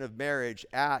foundation of marriage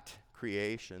at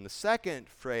creation. The second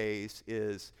phrase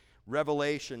is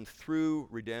revelation through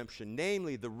redemption,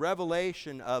 namely the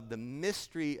revelation of the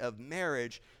mystery of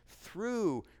marriage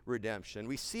through redemption.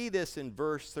 We see this in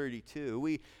verse 32.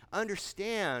 We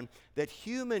understand that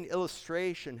human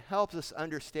illustration helps us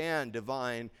understand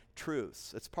divine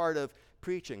truths. It's part of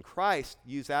preaching. Christ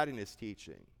used that in his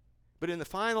teaching. But in the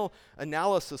final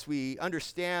analysis, we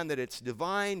understand that it's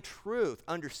divine truth,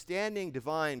 understanding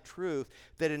divine truth,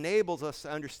 that enables us to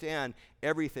understand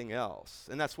everything else.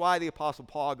 And that's why the Apostle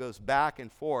Paul goes back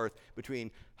and forth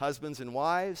between husbands and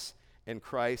wives and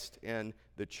Christ and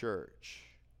the church.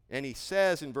 And he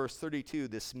says in verse 32,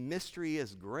 this mystery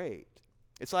is great.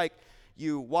 It's like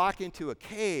you walk into a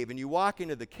cave, and you walk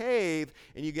into the cave,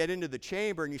 and you get into the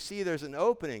chamber, and you see there's an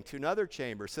opening to another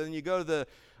chamber. So then you go to the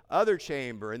other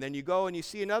chamber, and then you go and you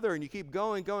see another, and you keep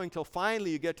going till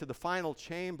finally you get to the final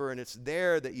chamber, and it's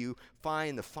there that you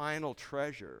find the final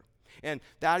treasure. And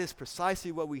that is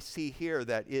precisely what we see here,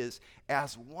 that is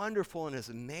as wonderful and as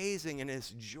amazing and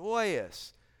as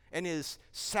joyous and as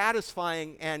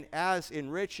satisfying and as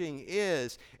enriching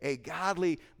is a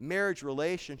godly marriage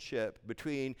relationship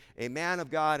between a man of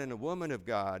God and a woman of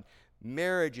God.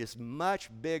 Marriage is much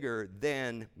bigger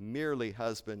than merely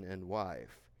husband and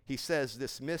wife. He says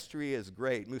this mystery is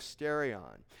great,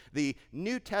 mysterion. The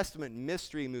New Testament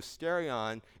mystery,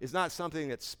 mysterion, is not something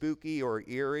that's spooky or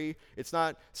eerie. It's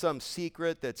not some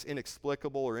secret that's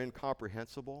inexplicable or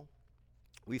incomprehensible.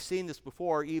 We've seen this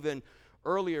before, even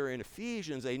earlier in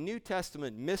Ephesians. A New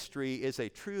Testament mystery is a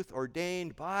truth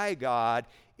ordained by God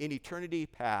in eternity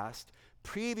past,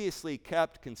 previously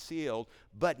kept concealed,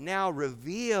 but now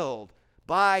revealed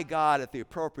by God at the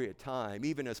appropriate time,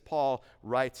 even as Paul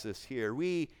writes this here.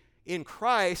 We, in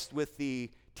Christ, with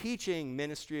the teaching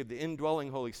ministry of the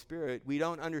indwelling Holy Spirit, we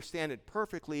don't understand it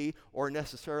perfectly or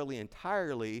necessarily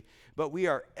entirely, but we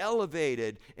are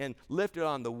elevated and lifted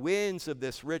on the winds of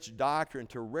this rich doctrine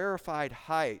to rarefied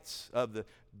heights of the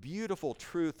beautiful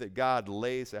truth that God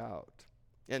lays out.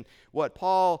 And what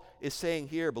Paul is saying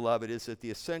here, beloved, is that the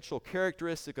essential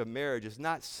characteristic of marriage is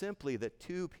not simply that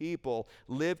two people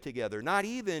live together, not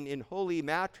even in holy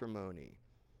matrimony.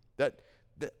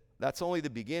 That's only the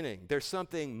beginning. There's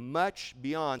something much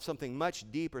beyond, something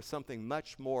much deeper, something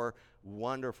much more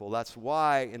wonderful. That's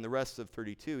why in the rest of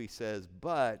 32 he says,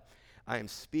 but I am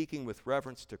speaking with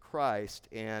reference to Christ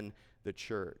and the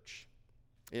church.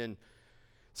 In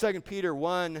 2 Peter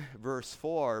 1, verse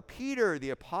 4, Peter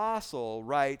the apostle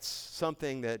writes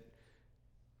something that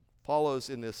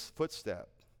follows in this footstep.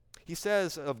 He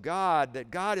says of God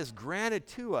that God has granted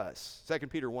to us, 2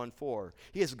 Peter 1:4,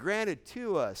 He has granted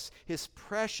to us His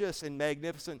precious and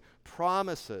magnificent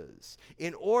promises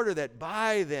in order that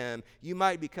by them you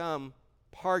might become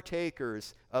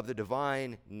partakers of the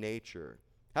divine nature,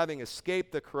 having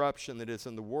escaped the corruption that is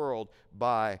in the world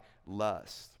by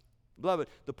lust. Beloved,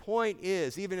 the point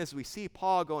is, even as we see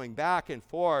Paul going back and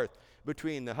forth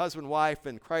between the husband, wife,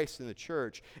 and Christ and the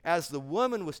church, as the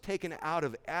woman was taken out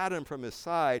of Adam from his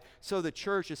side, so the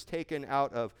church is taken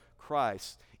out of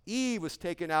Christ. Eve was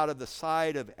taken out of the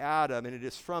side of Adam, and it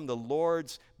is from the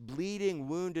Lord's bleeding,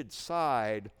 wounded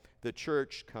side the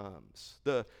church comes.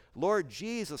 The Lord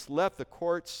Jesus left the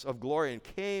courts of glory and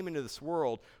came into this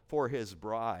world for his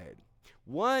bride.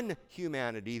 One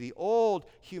humanity, the old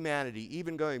humanity,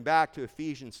 even going back to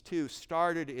Ephesians 2,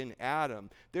 started in Adam.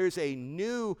 There's a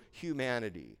new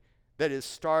humanity that is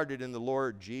started in the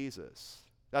Lord Jesus.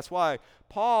 That's why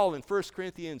Paul in 1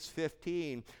 Corinthians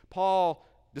 15, Paul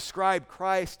described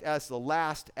Christ as the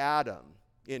last Adam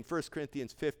in 1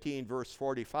 Corinthians 15, verse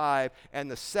 45,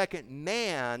 and the second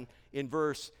man in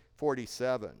verse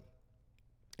 47.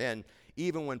 And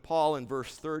even when Paul in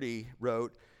verse 30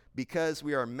 wrote, because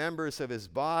we are members of his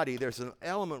body, there's an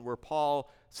element where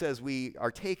Paul says we are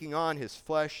taking on his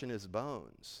flesh and his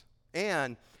bones.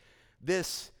 And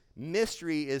this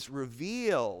mystery is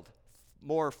revealed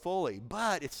more fully,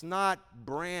 but it's not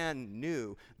brand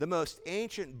new. The most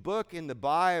ancient book in the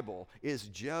Bible is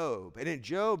Job. And in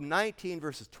Job 19,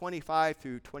 verses 25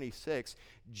 through 26,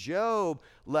 Job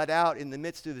let out in the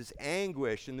midst of his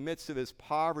anguish, in the midst of his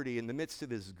poverty, in the midst of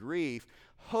his grief,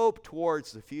 hope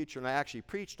towards the future. And I actually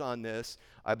preached on this,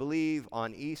 I believe,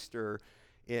 on Easter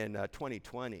in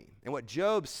 2020. And what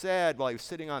Job said while he was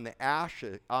sitting on the ash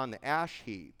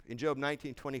heap, in Job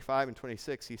 19, 25 and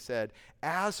 26, he said,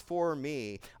 as for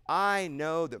me, I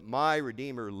know that my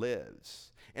Redeemer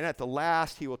lives, and at the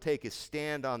last he will take his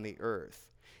stand on the earth.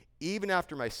 Even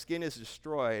after my skin is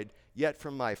destroyed, yet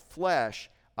from my flesh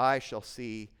I shall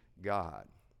see God.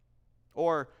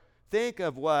 Or think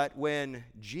of when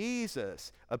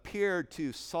Jesus appeared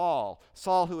to Saul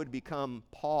who had become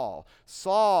Paul,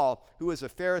 Saul who was a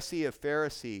Pharisee of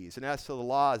Pharisees, and as to the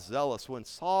law, zealous. When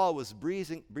Saul was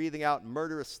breathing out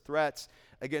murderous threats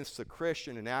against the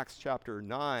Christian in Acts chapter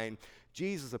 9,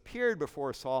 Jesus appeared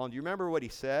before Saul, and do you remember what he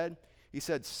said? He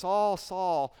said, Saul,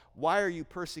 Saul, why are you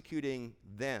persecuting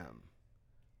them?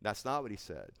 That's not what he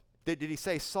said. Did he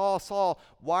say, Saul, Saul,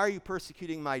 why are you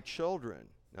persecuting my children?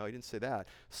 No, he didn't say that.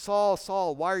 Saul,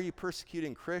 Saul, why are you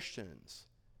persecuting Christians?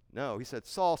 No, he said,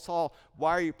 Saul, Saul,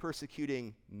 why are you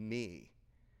persecuting me?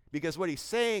 Because what he's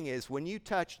saying is, when you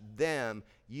touch them,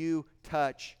 you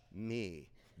touch me.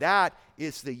 That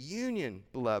is the union,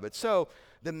 beloved. So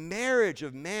the marriage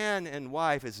of man and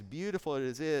wife, as beautiful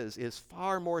as it is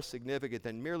far more significant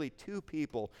than merely two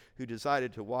people who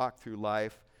decided to walk through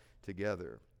life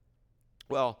together.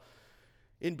 Well,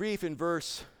 in brief, in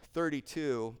verse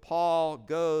 32, Paul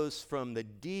goes from the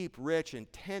deep, rich,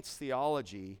 intense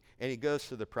theology, and he goes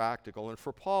to the practical. And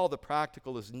for Paul, the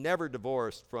practical is never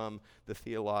divorced from the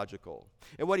theological.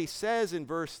 And what he says in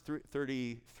verse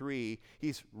 33,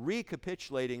 he's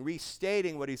recapitulating,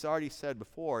 restating what he's already said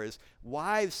before, is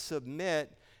wives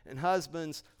submit and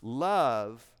husbands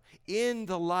love in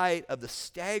the light of the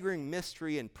staggering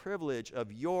mystery and privilege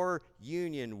of your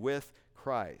union with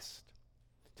Christ.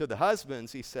 To the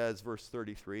husbands, he says, verse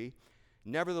 33,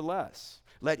 Nevertheless,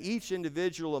 let each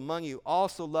individual among you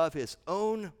also love his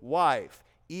own wife,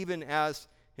 even as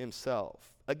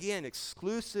himself. Again,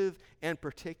 exclusive and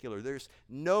particular. There's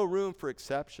no room for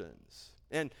exceptions.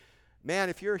 And man,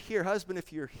 if you're here, husband,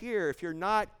 if you're here, if you're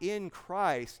not in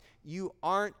Christ, you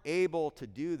aren't able to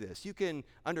do this. You can,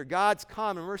 under God's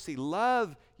common mercy,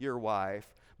 love your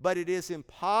wife, but it is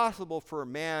impossible for a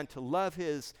man to love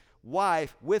his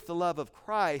wife with the love of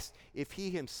Christ if he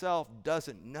himself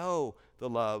doesn't know the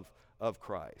love of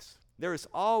Christ. There is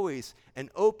always an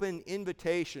open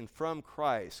invitation from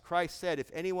Christ. Christ said,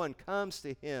 if anyone comes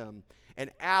to him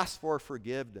and asks for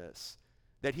forgiveness,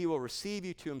 that he will receive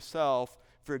you to himself,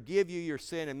 forgive you your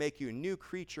sin, and make you a new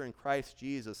creature in Christ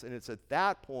Jesus. And it's at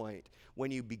that point, when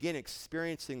you begin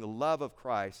experiencing the love of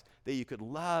Christ, that you could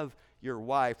love your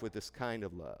wife with this kind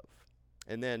of love.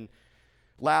 And then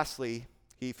lastly,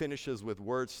 he finishes with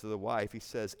words to the wife. He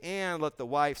says, and let the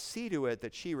wife see to it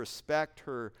that she respect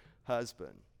her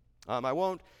husband. I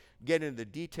won't get into the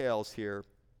details here,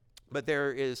 but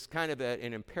there is kind of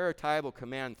an imperatival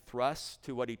command thrust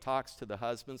to what he talks to the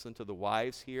husbands and to the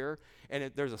wives here,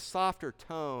 and there's a softer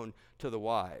tone to the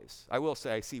wives. I will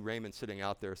say, I see Raymond sitting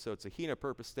out there, so it's a he and a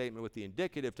purpose statement with the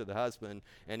indicative to the husband,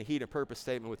 and a he and a purpose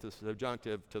statement with the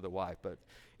subjunctive to the wife. But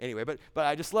anyway, but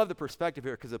I just love the perspective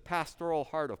here, because the pastoral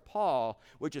heart of Paul,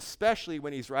 which especially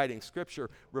when he's writing Scripture,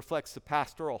 reflects the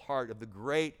pastoral heart of the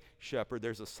great shepherd.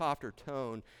 There's a softer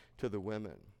tone to the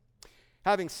women.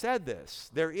 Having said this,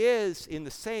 there is, in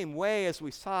the same way as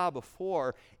we saw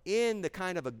before, in the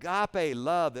kind of agape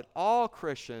love that all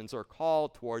Christians are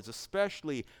called towards,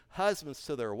 especially husbands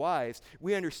to their wives,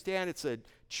 we understand it's a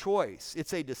choice,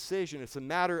 it's a decision, it's a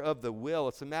matter of the will,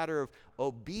 it's a matter of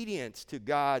obedience to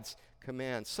God's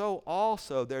command. So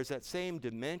also there's that same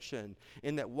dimension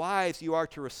in that, wives, you are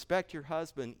to respect your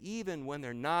husband even when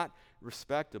they're not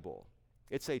respectable.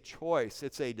 It's a choice.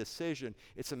 It's a decision.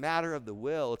 It's a matter of the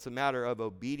will. It's a matter of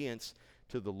obedience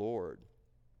to the Lord.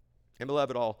 And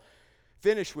beloved, I'll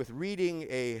finish with reading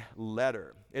a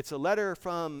letter. It's a letter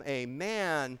from a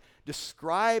man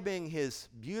describing his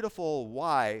beautiful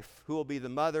wife, who will be the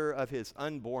mother of his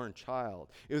unborn child.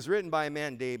 It was written by a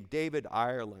man named David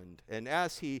Ireland. And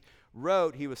as he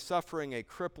wrote, he was suffering a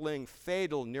crippling,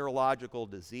 fatal neurological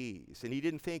disease. And he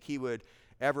didn't think he would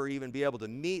ever even be able to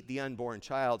meet the unborn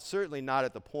child, certainly not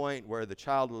at the point where the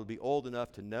child would be old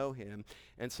enough to know him.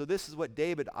 And so this is what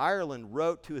David Ireland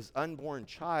wrote to his unborn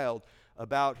child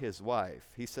about his wife.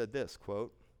 He said this,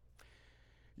 quote,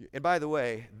 and by the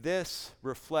way, this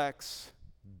reflects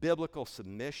biblical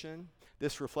submission.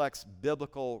 This reflects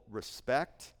biblical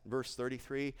respect. Verse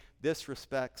 33, this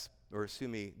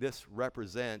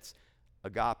represents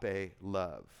agape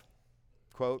love.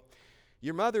 Quote,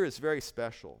 your mother is very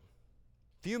special.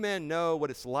 Few men know what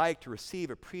it's like to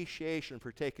receive appreciation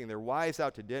for taking their wives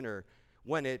out to dinner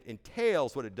when it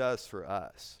entails what it does for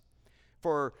us.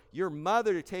 For your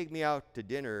mother to take me out to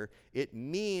dinner, it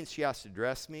means she has to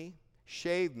dress me,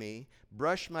 shave me,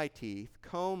 brush my teeth,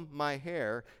 comb my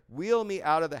hair, wheel me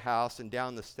out of the house and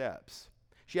down the steps.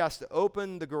 She has to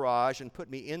open the garage and put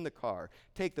me in the car,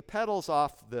 take the pedals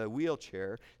off the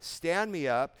wheelchair, stand me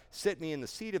up, sit me in the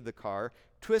seat of the car,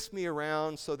 twist me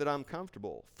around so that I'm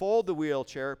comfortable, fold the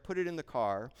wheelchair, put it in the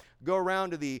car, go around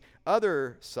to the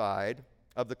other side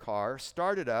of the car,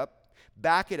 start it up,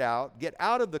 back it out, get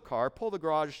out of the car, pull the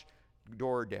garage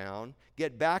door down,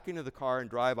 get back into the car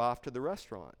and drive off to the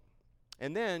restaurant.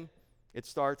 And then it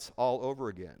starts all over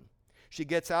again. She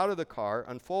gets out of the car,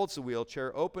 unfolds the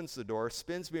wheelchair, opens the door,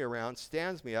 spins me around,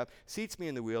 stands me up, seats me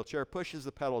in the wheelchair, pushes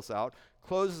the pedals out,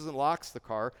 closes and locks the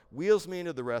car, wheels me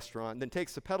into the restaurant, then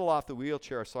takes the pedal off the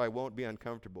wheelchair so I won't be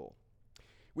uncomfortable.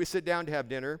 We sit down to have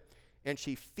dinner, and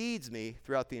she feeds me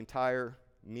throughout the entire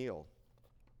meal.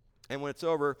 And when it's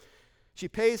over, she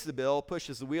pays the bill,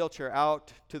 pushes the wheelchair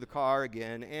out to the car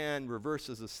again, and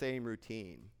reverses the same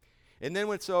routine. And then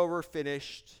when it's over,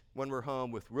 finished, when we're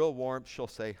home, with real warmth, she'll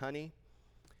say, honey,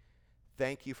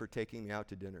 thank you for taking me out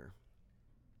to dinner.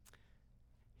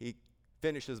 He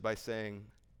finishes by saying,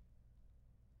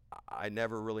 I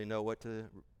never really know what to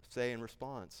say in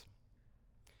response.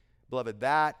 Beloved,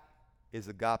 that is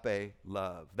agape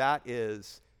love. That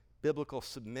is biblical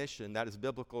submission. That is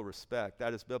biblical respect.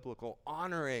 That is biblical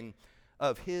honoring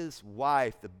of his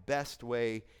wife the best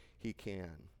way he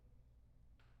can.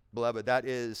 Beloved, that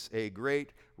is a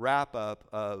great wrap-up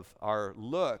of our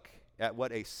look at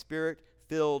what a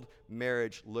spirit-filled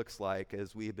marriage looks like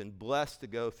as we have been blessed to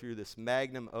go through this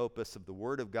magnum opus of the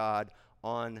Word of God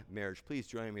on marriage. Please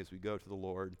join me as we go to the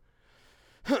Lord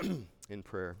in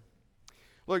prayer.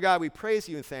 Lord God, we praise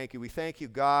you and thank you. We thank you,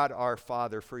 God, our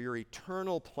Father, for your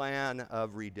eternal plan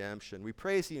of redemption. We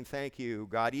praise you and thank you,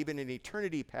 God, even in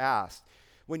eternity past,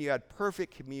 when you had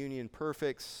perfect communion,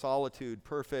 perfect solitude,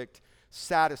 perfect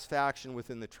satisfaction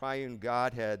within the triune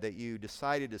Godhead, that you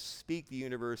decided to speak the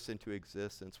universe into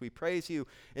existence. We praise you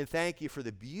and thank you for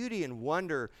the beauty and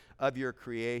wonder of your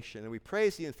creation. And we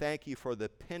praise you and thank you for the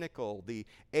pinnacle, the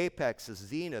apex, the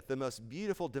zenith, the most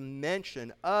beautiful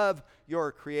dimension of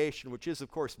your creation, which is,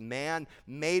 of course, man,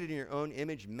 made in your own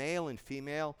image, male and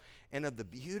female, and of the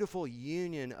beautiful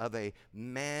union of a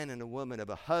man and a woman, of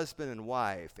a husband and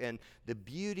wife, and the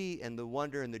beauty and the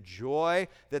wonder and the joy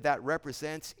that that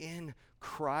represents in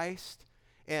Christ,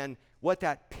 and what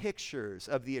that pictures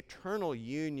of the eternal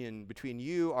union between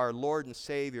you, our Lord and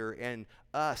Savior, and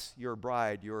us, your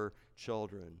bride, your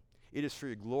children. It is for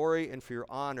your glory and for your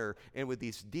honor, and with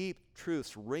these deep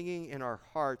truths ringing in our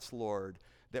hearts, Lord,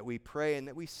 that we pray and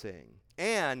that we sing,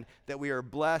 and that we are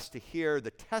blessed to hear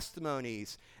the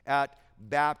testimonies at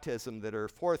baptism that are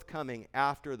forthcoming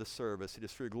after the service. It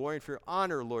is for your glory and for your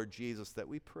honor, Lord Jesus, that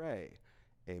we pray.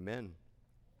 Amen.